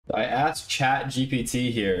I asked Chat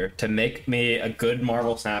GPT here to make me a good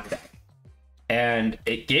Marvel Snap deck. And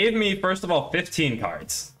it gave me, first of all, 15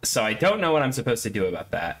 cards. So I don't know what I'm supposed to do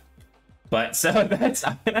about that. But so that's,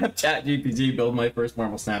 I'm gonna have Chat GPT build my first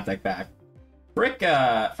Marvel Snap deck back. Frick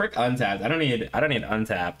untapped. I don't need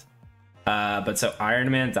untapped. But so Iron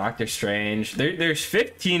Man, Doctor Strange. There's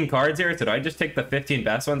 15 cards here, so do I just take the 15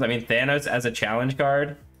 best ones? I mean, Thanos as a challenge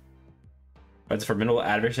card. It's a formidable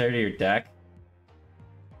adversary to your deck.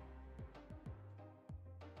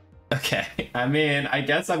 Okay, I mean, I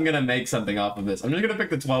guess I'm gonna make something off of this. I'm just gonna pick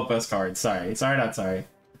the 12 best cards. Sorry, not sorry.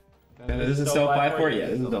 This is still 5-4? Yeah,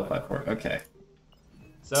 this is still 5-4. Okay.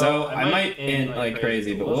 So I might int like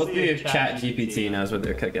crazy, but we'll see if Chat GPT knows what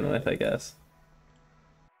they're cooking with, I guess.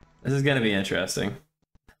 This is gonna be interesting.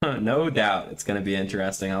 No doubt it's gonna be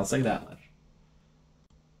interesting, I'll say that much.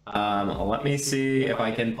 Let me see if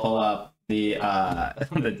I can pull up the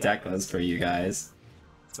the deck list for you guys.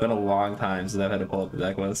 It's been a long time since I've had to pull up the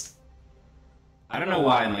deck list. I don't know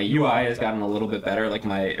why my UI has gotten a little bit better, like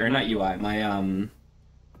not UI, my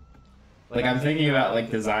like I'm thinking about like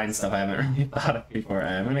design stuff I haven't really thought of before.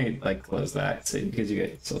 I'm gonna like close that so because you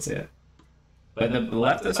guys still see it. But the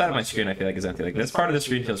left side of my screen I feel like is empty. Like this part of the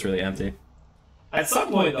screen feels really empty. At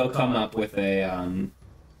some point they'll come up with a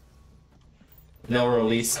they'll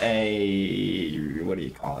release a, what do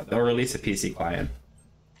you call it? They'll release a PC client.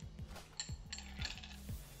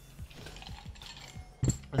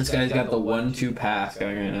 This guy's got the 1-2 pass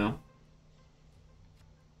going right now.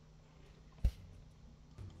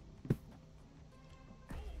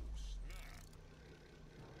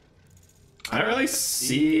 I don't really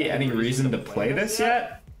see any reason to play this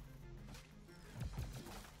yet.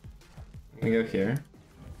 Let me go here.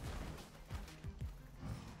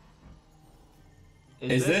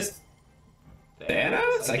 Is this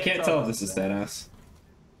Thanos? I can't tell if this is Thanos.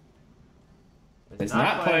 It's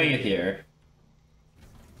not playing it here.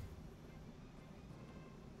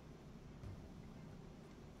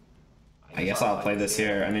 I guess I'll play this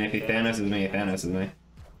here. I mean, if he Thanos is me, Thanos is me.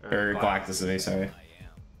 Or Galactus is me, sorry.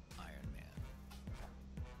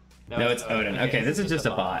 No, it's Odin. Okay, this is just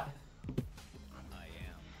a bot.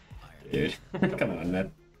 Dude, come on,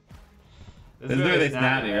 man. This is where they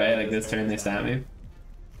snap me, right? Like this turn they snap me.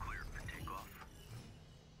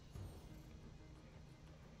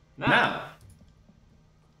 No!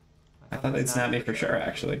 I thought they'd snap me for sure,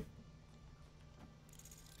 actually.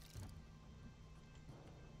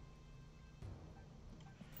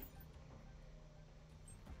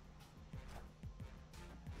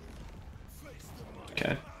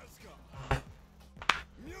 Okay.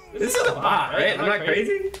 This is a bot, right? I'm not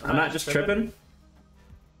crazy? I'm not just tripping?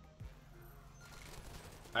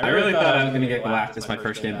 I really thought I was gonna get Galactus my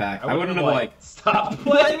first game back. I wouldn't have like stopped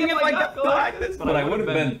playing if I got Galactus, but I would have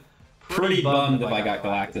been pretty bummed if I got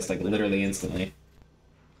Galactus like literally instantly.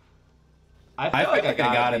 I feel like I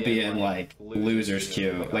gotta be in like loser's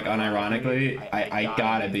queue. Like unironically, I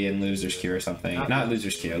gotta be in loser's queue or something. Not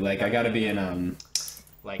loser's queue. Like I gotta be in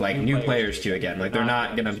like new players queue again. Like they're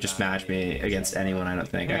not gonna just match me against anyone. I don't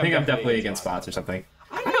think. I think I'm definitely against bots or something.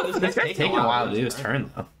 I know this guy's taking a while to do his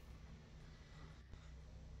turn though.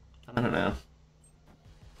 I don't know.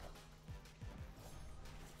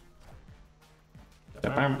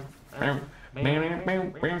 That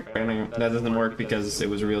doesn't work because it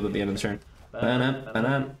was reeled at the end of the turn.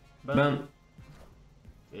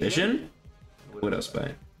 Vision? Widow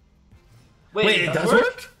Spite. Wait, it does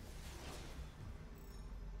work?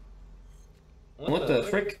 What the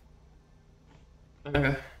frick?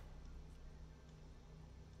 Okay.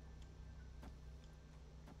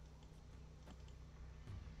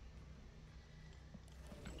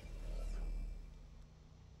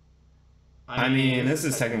 I mean, this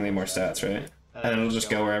is technically more stats, right? And it'll just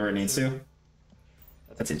go wherever it needs to.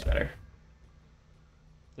 That seems better.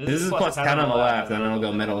 This is plus 10 on the left, and it'll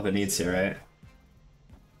go middle if it needs to, right?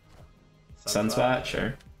 Sunspot?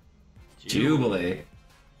 Sure. Jubilee.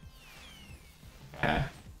 Okay.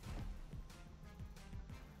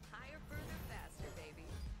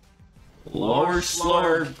 Lower,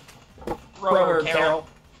 slower, rower, Carol.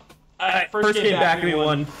 Alright, first game back, give me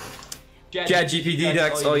one. Chat GPT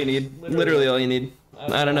decks, all you need. Literally all you need.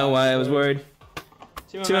 I don't know why I was worried.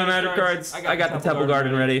 2 magic cards. I got the Temple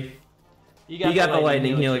Garden ready. You got the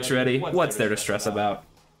Lightning Helix ready. What's there to stress about?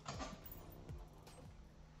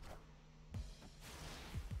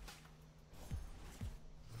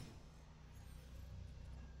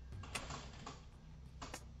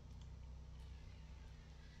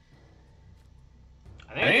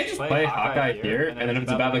 I think I just play Hawkeye here, and then if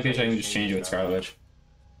it's a bad location, I can just change it with Scarlet Witch.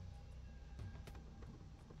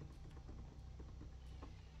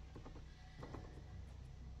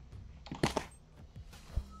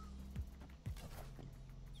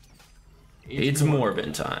 It's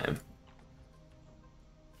Morbin time.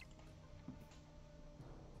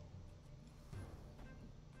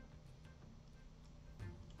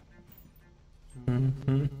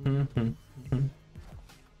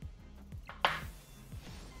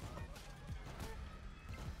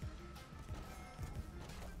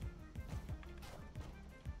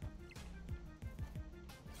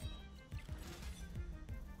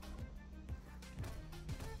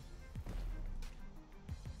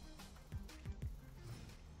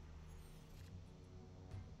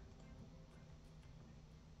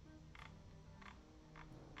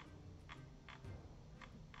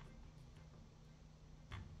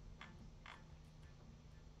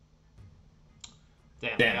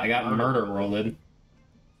 Damn, I got murder rolled.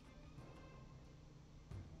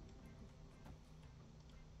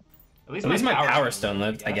 At least my Power Stone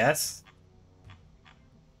lived, I guess.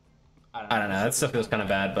 I don't know, that stuff feels kind of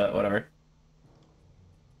bad, but whatever.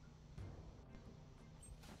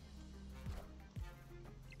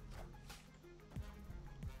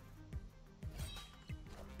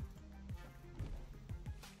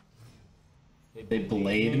 They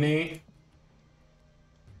blade me?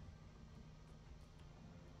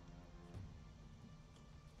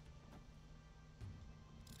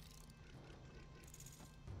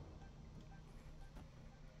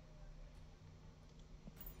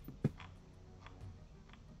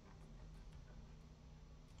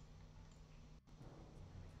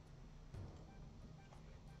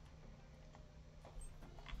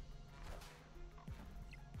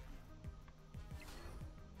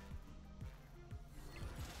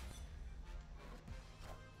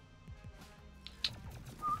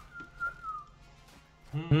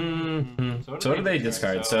 So what do they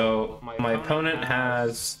discard? So my opponent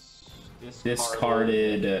has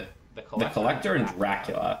discarded the Collector and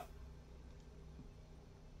Dracula.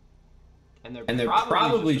 And they're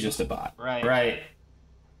probably just a bot. Right.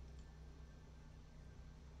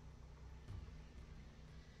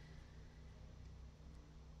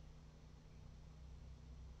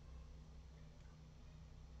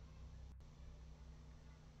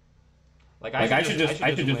 Like I should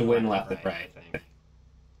just win left and right.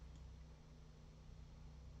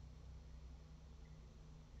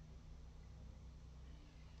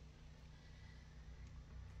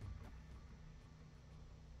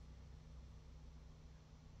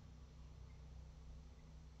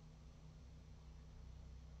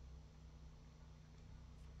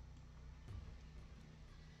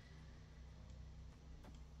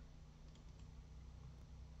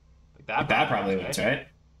 That probably wins, right?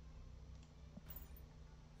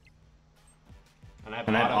 And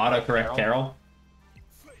I have autocorrect Carol.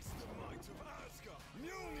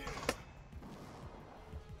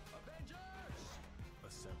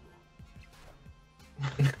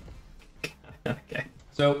 Okay.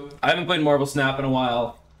 So I haven't played Marble Snap in a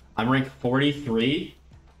while. I'm ranked 43,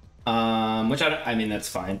 which I mean that's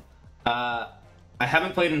fine. I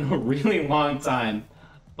haven't played in a really long time.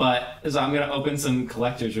 But so I'm gonna open some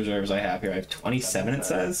collector's reserves I have here. I have 27, it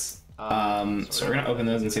says. So we're gonna open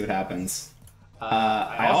those and see what happens.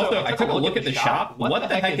 I took a look at the shop. What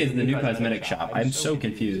the heck is the new cosmetic shop? I'm so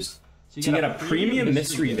confused. So you get a premium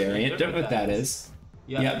mystery variant. Don't know what that is.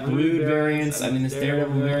 Yeah, brood variants. I mean, this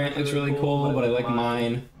Daredevil variant looks really cool, but I like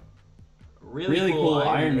mine. Really cool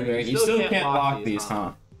Iron Man variant. You still can't lock these,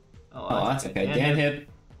 huh? Oh, that's okay. Dan Hip,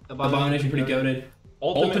 Abomination, pretty goated.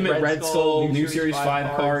 Ultimate Red Skull, new Series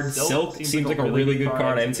 5 card. Silk seems like a really good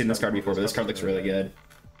card. I haven't seen this card before, but this card looks really good.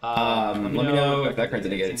 Let me know if that card's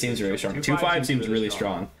any good. It seems really strong. 2/5 seems really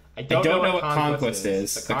strong. I don't know what Conquest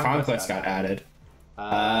is. The Conquest got added.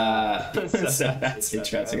 So that's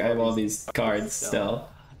interesting. I have all these cards still.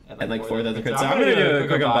 And like 4,000 cards. So I'm going to do a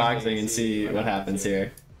quick unboxing and see what happens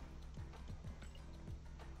here.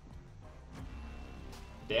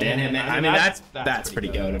 Dan Hitman. I mean, that's pretty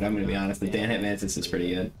good. I'm gonna be honest. The Dan Hitmantis is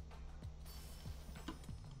pretty good.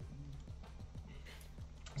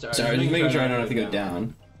 Sorry, just making sure I don't have to go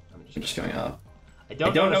down. I'm just going up. I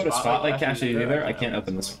don't know what a spotlight cache is either. I can't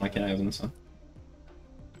open this one. Why can't I open this one?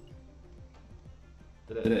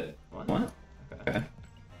 Did it? What? Okay.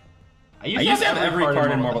 I used to have every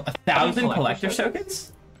card in Marvel. 1,000 collector's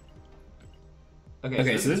tokens? Okay,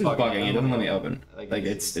 so this is bugging. It doesn't let me open. Like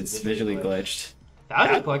it's visually glitched.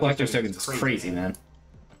 1,000 collector's tokens is crazy, man.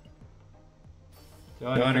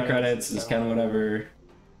 200 credits is kind of whatever.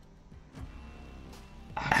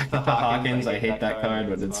 Agatha Hawkins, I hate that card,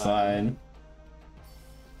 but it's fine.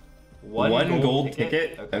 One gold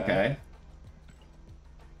ticket? Okay.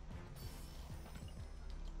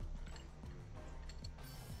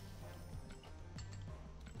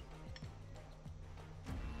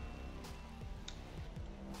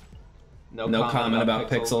 No comment about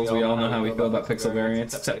pixels. We all know how we feel about pixel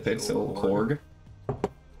variants, except Pixel Korg.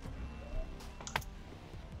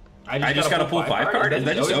 I just got a pull 5 card? Is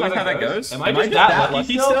that just always how that goes? Am I just that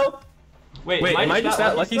lucky still? Wait, am I just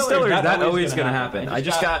that lucky still, or is that always gonna happen? I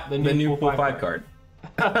just got the new pull 5 card.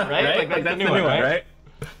 Right? Like that's the new one, right?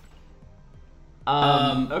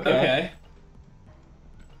 Okay.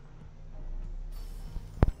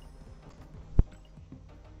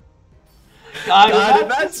 God,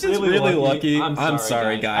 that's just really lucky. I'm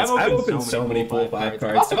sorry, guys. I've opened so many pull 5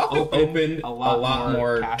 cards. I've opened a lot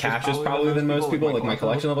more caches probably than most people. Like my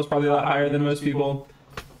collection level is probably a lot higher than most people.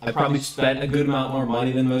 I probably spent a good amount more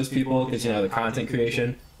money than most people because, you know, the content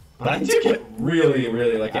creation. But I do get really,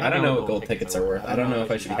 really lucky. I don't know what gold tickets are worth. I don't know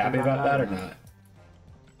if I should be happy about that or not.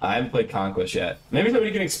 I haven't played Conquest yet. Maybe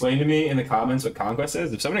somebody can explain to me in the comments what Conquest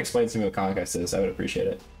is. If someone explains to me what Conquest is, I would appreciate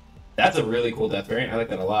it. That's a really cool death variant. I like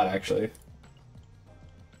that a lot, actually.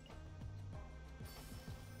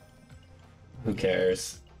 Who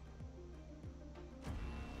cares?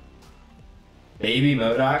 Baby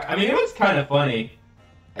Modoc? I mean, it was kind of funny,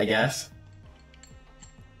 I guess.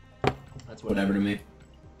 That's whatever to me.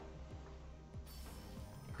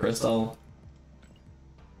 Crystal.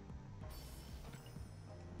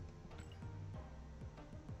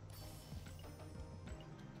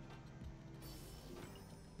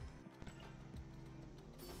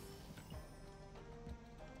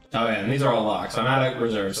 Oh yeah, and these are all locked, so I'm out of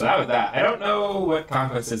reserve. So that was that. I don't know what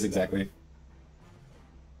Conquest is exactly.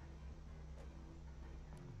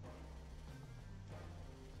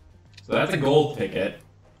 So that's a gold ticket,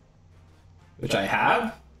 which I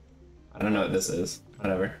have. I don't know what this is.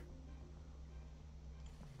 Whatever.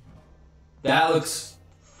 That looks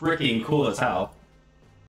freaking cool as hell.